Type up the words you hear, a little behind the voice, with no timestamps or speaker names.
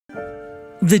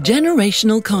The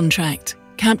generational contract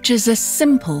captures a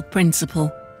simple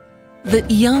principle that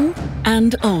young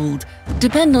and old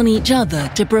depend on each other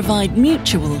to provide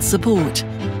mutual support.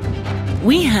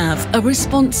 We have a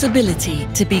responsibility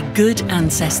to be good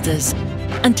ancestors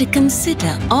and to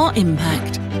consider our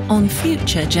impact on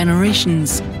future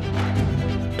generations.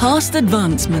 Past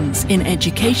advancements in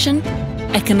education,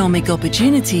 economic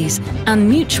opportunities, and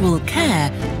mutual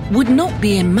care would not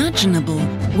be imaginable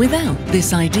without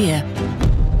this idea.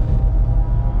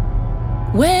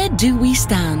 Where do we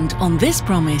stand on this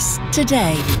promise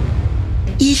today?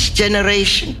 Each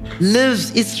generation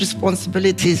lives its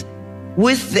responsibilities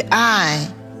with the eye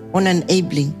on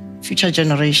enabling future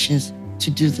generations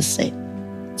to do the same.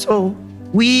 So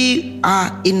we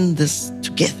are in this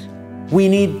together. We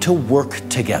need to work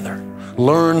together,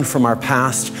 learn from our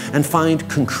past, and find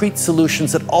concrete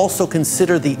solutions that also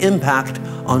consider the impact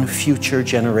on future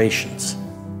generations.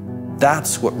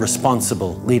 That's what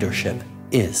responsible leadership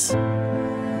is.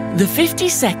 The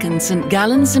 52nd St.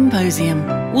 Gallen Symposium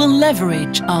will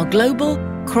leverage our global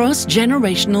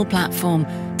cross-generational platform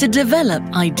to develop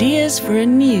ideas for a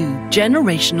new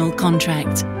generational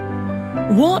contract.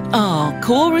 What are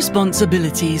core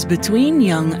responsibilities between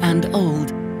young and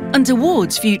old and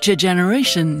towards future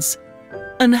generations?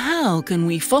 And how can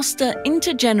we foster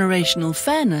intergenerational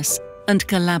fairness and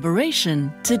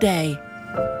collaboration today?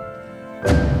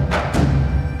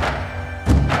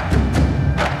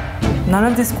 None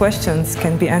of these questions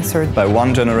can be answered by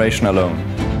one generation alone.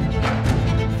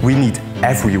 We need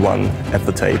everyone at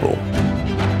the table.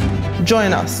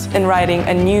 Join us in writing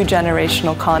a new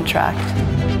generational contract.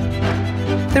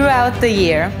 Throughout the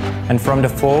year. And from the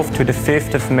 4th to the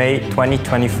 5th of May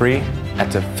 2023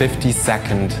 at the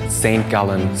 52nd St.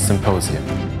 Gallen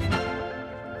Symposium.